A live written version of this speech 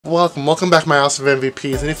welcome back my awesome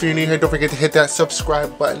MVPs, and if you're new here, don't forget to hit that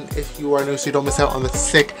subscribe button if you are new so you don't miss out on the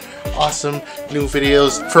sick, awesome new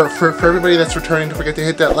videos. For everybody that's returning, don't forget to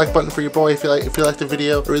hit that like button for your boy if you like the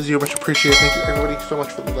video. I really do much appreciate it. Thank you everybody so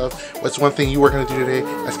much for the love. What's one thing you are going to do today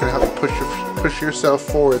that's going to help you push yourself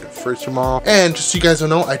forward for tomorrow? And just so you guys don't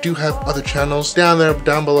know, I do have other channels down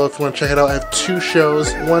below if you want to check it out. I have 2 shows.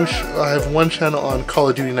 I have one channel on Call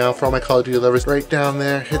of Duty now for all my Call of Duty lovers. Right down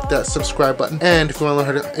there, hit that subscribe button. And if you want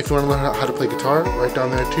to learn how to play guitar, right down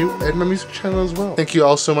there too, and my music channel as well. Thank you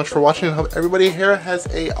all so much for watching, and hope everybody here has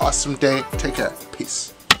a awesome day. Take care.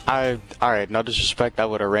 Peace. Alright, no disrespect, I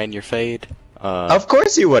would have ran your fade. Of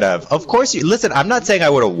course you would have. Of course you. Listen, I'm not saying I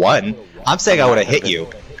would have won. I'm saying I would have hit you.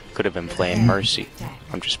 Could have been playing Mercy.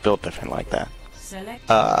 I'm just built different like that.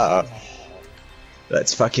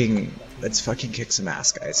 Let's fucking kick some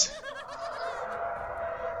ass, guys.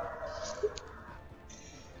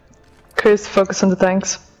 Chris, focus on the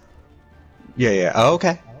tanks. Yeah. Oh,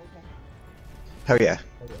 okay. Hell yeah.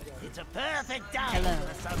 It's a perfect day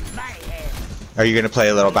for some mayhem. Are you gonna play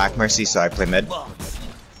a little back, Mercy, so I play mid?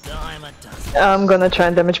 I'm gonna try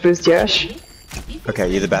and damage boost Yash. Okay,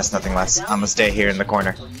 you the best, nothing less. I'm gonna stay here in the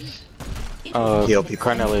corner. Heal people.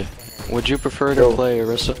 Carnelli, would you prefer to play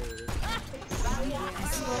Orisa?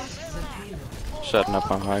 Setting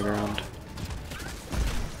up on high ground.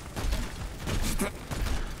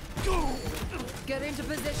 Get into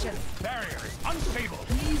position.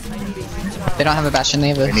 They don't have a Bastion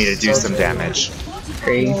either. We need to do some damage.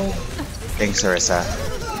 Cree. Thanks, Orisa.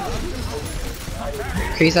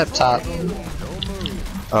 Cree's up top.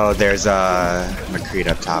 Oh, there's McCreed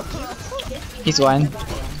up top. He's one.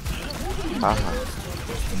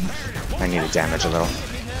 I need to damage a little.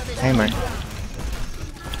 Hey, man.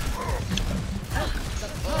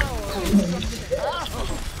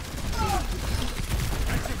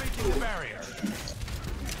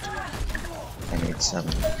 I need some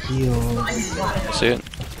heals. See it?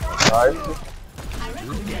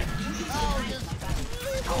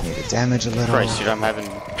 I need to damage a little. Christ, dude, I'm having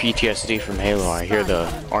PTSD from Halo. I hear the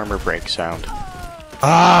armor break sound.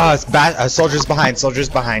 Ah, it's bad. Soldiers behind. Soldiers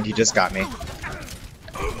behind. He just got me.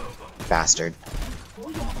 Bastard.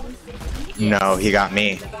 No, he got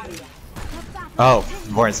me. Oh,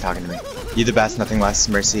 Warren's talking to me. You the best, nothing less.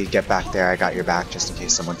 Mercy, get back there. I got your back just in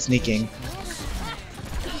case someone's sneaking.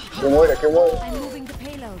 I'm moving the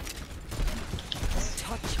payload.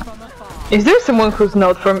 Touch from afar. Is there someone who's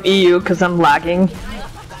not from EU? Cause I'm lagging.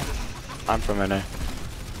 I'm from NA.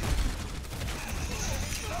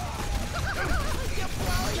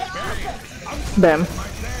 Bam.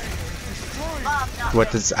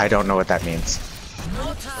 What does... I don't know what that means.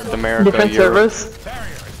 America, Different Europe. servers.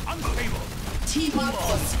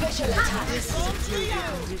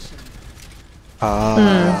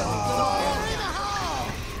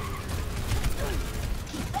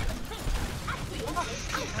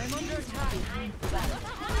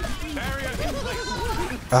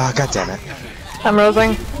 Oh, god damn it. I'm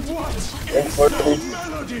rosing.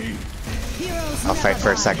 I'll fight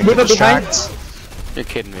for a second to Diva behind. distract. You're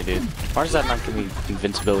kidding me, dude. Why does that not give me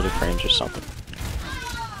invincibility frames or something?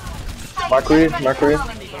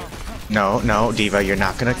 No, Diva, you're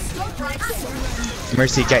not gonna...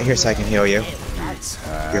 Mercy, get here so I can heal you.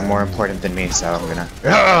 You're more important than me, so I'm gonna...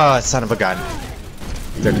 Ah, son of a gun.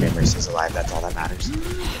 It's okay, Mercy's alive, that's all that matters.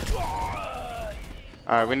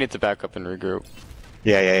 Alright, we need to back up and regroup.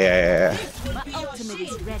 Yeah. My ultimate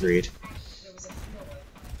is ready. Agreed.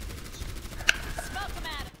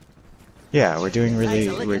 Yeah, we're doing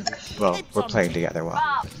we're playing together well.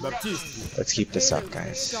 Let's keep this up,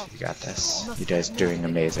 guys. You got this. You guys are doing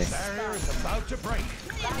amazing. Is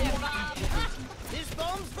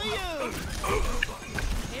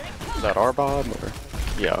that our bomb or?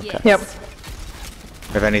 Yeah, okay. Yep.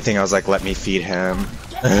 If anything, I was like, let me feed him.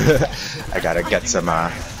 I gotta get some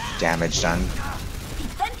damage done.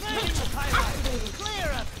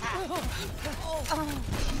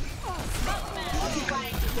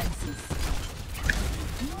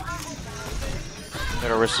 That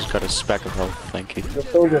Orisa's got a speck of health, thank you.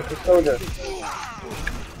 Soldier.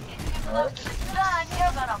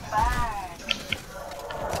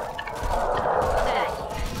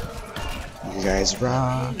 You guys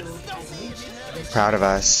rock. Proud of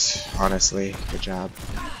us, honestly. Good job.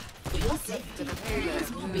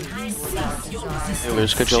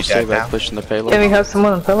 Healers, could y'all stay back pushing the payload? Can we have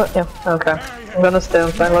someone on payload? Yeah. Okay. I'm gonna stay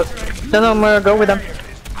on payload. No, I'm gonna go with them.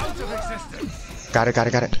 Got it.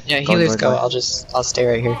 Yeah, healers go. I'll stay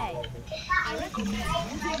right here.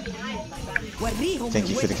 Thank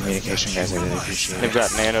you for the communication, guys. I really appreciate it. They've got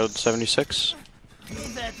nanoed 76.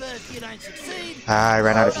 I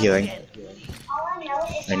ran out of healing.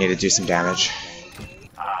 I need to do some damage.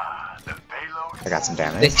 I got some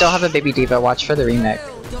damage. They still have a baby diva. Watch for the remake.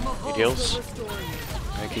 Need heals?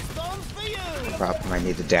 Thank you. No problem. I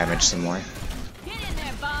need to damage some more.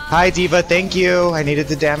 Hi, Diva. Thank you. I needed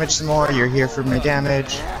to damage some more. You're here for my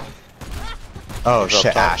damage. Oh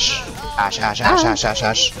shit, Ash. Ash.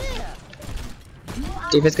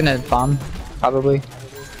 Diva's gonna bomb, probably.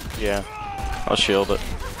 Yeah. I'll shield it.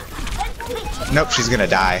 Nope, she's gonna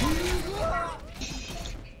die.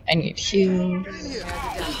 I need heal.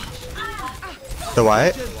 The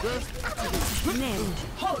what?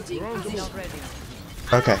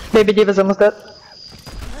 Okay. Baby Diva's almost dead.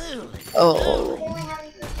 Oh.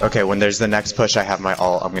 Okay, when there's the next push, I have my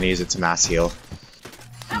ult. I'm gonna use it to mass heal.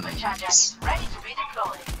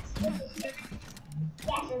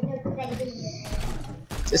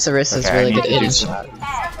 This Arista's Okay, really I good need to do at some.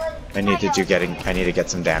 I need to get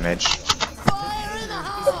some damage.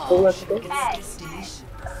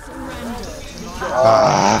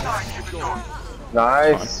 Ah.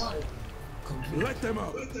 Nice.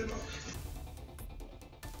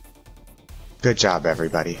 Good job,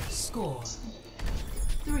 everybody. Score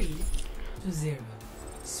 3-0.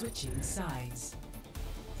 Switching sides.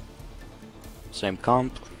 Same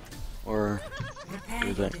comp? Or Prepare do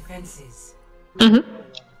your that? defenses.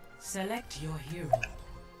 Select your hero.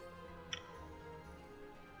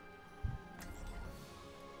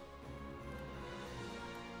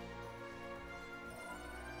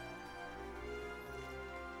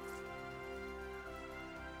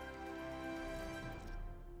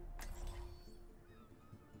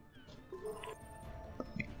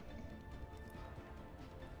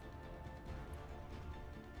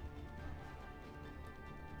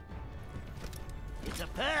 It's a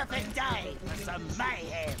perfect day for some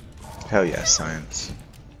mayhem. Hell yeah, science.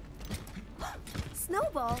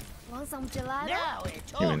 Snowball want some gelato? Now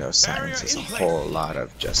it's Even though science is a whole lot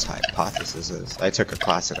of just hypotheses. I took a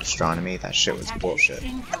class in astronomy. That shit was bullshit.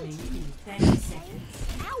 Incoming in 30 seconds.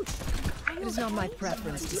 It is not my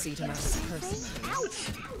preference to see to matters personally,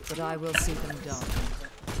 but I will see them done.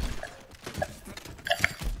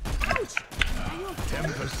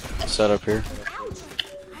 Set up here.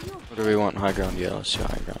 What do we want? High ground? Yeah, let's do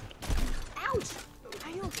high ground. Are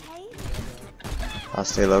you okay? I'll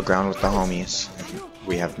stay low ground with the homies.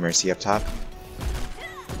 We have Mercy up top.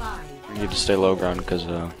 We need to stay low ground because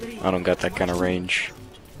I don't got that kind of range.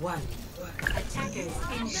 1. Attackers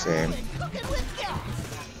incoming. Same.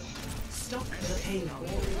 Stop the payload.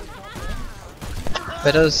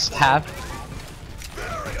 Widow's half.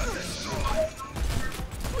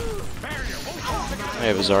 I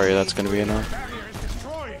have a Zarya, that's gonna be enough.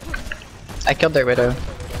 I killed their Widow.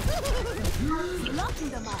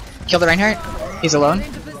 Killed the Reinhardt. He's alone.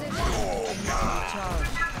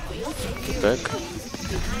 Back.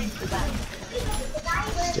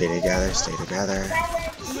 Stay together, stay together.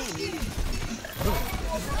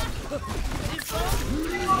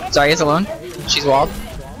 Zarya's alone. She's walled.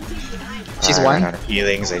 She's I ran one. out of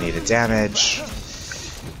healings, I needed damage.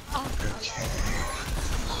 Okay.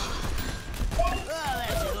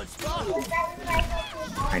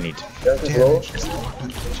 I need damage.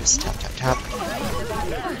 Just tap, tap, tap.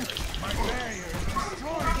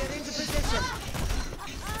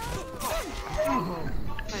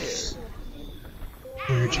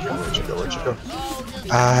 Where'd you go? Where'd you go? Where'd you go?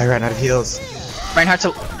 I ran out of heals. Reinhardt's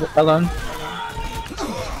alone.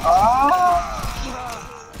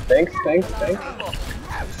 Thanks.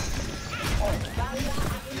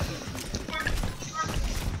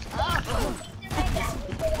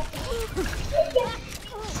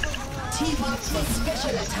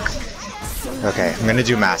 Okay, I'm gonna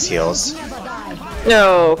do mass heals.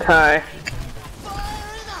 Okay.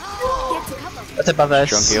 What's above us?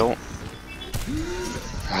 Drunk heal.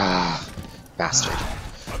 Ah, bastard.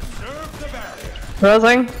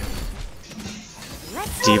 Rosing.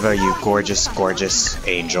 Diva, you gorgeous, gorgeous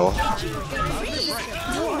angel.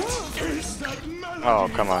 Oh,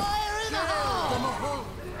 come on.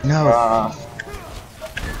 No.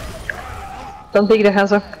 Don't peek the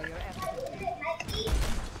Hanzo.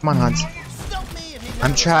 Come on, Hans.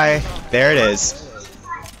 I'm trying. There it is.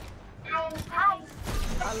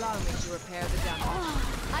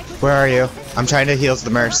 Where are you? I'm trying to heal the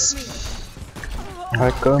Merce.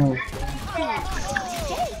 I come.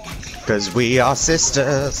 Cause we are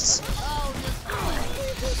sisters.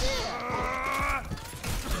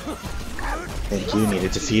 Think you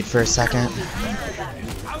needed to feed for a second.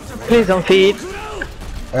 Please don't feed.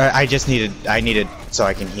 I needed so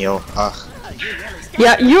I can heal. Ugh.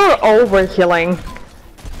 Yeah, you're over healing.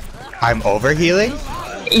 I'm over healing?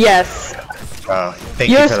 Yes. Oh, thank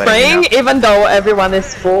you You're for letting me spraying know. even though everyone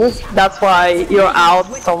is full. That's why you're out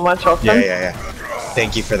so much often. Yeah.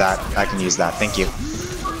 Thank you for that. I can use that. Thank you.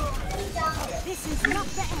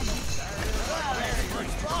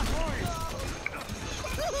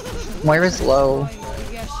 Moira's low.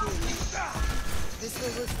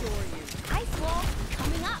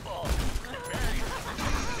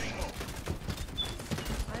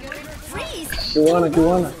 You wanna.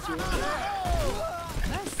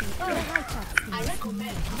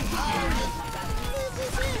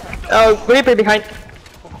 Oh, Reaper behind.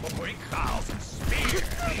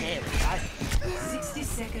 60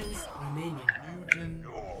 seconds remaining.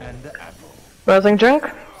 Rising junk.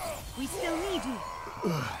 We still need you.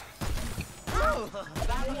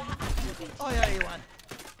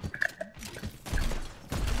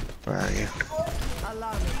 Where are you?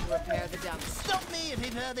 Allow me to repair the damage. Stop me if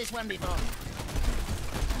you've heard this one before.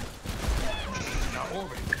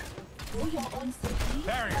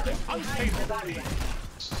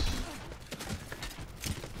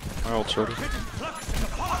 My ult's ready.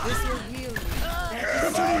 This will heal you.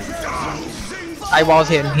 I walled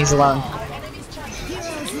him. He's alone.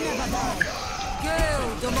 Heroes never die.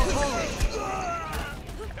 Girl, the Moko.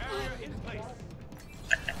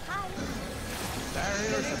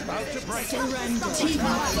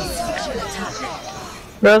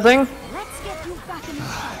 Rising. Let's get you back in the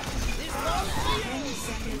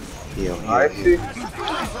Heal. I see.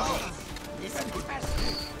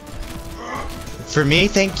 For me,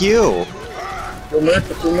 thank you. Two minutes.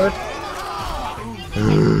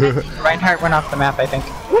 Reinhardt went off the map, I think.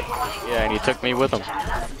 Yeah, and he took me with him.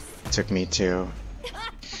 Took me too.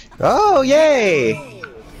 Oh, yay!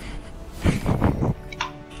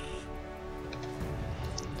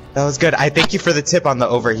 That was good. I thank you for the tip on the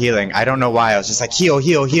overhealing. I don't know why. I was just like,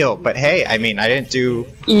 heal. But hey, I mean, I didn't do...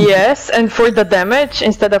 Yes, and for the damage,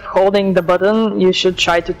 instead of holding the button, you should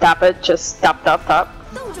try to tap it. Just tap.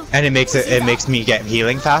 And it makes me get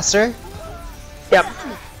healing faster? Yep.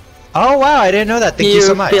 Oh wow, I didn't know that. Thank you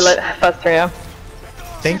so much. feel it faster, yeah.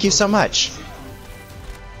 Thank you so much.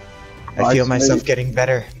 I feel myself getting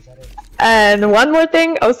better. And one more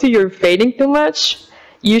thing, also you're fading too much.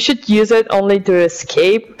 You should use it only to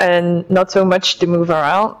escape and not so much to move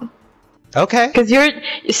around. Okay. Because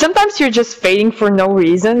sometimes you're just fading for no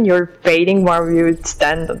reason. You're fading while you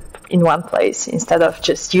stand in one place instead of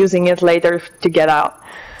just using it later to get out.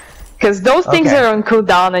 Because those things are on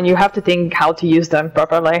cooldown and you have to think how to use them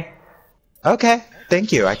properly. Okay,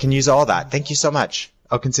 thank you. I can use all that. Thank you so much.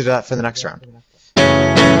 I'll consider that for the next round.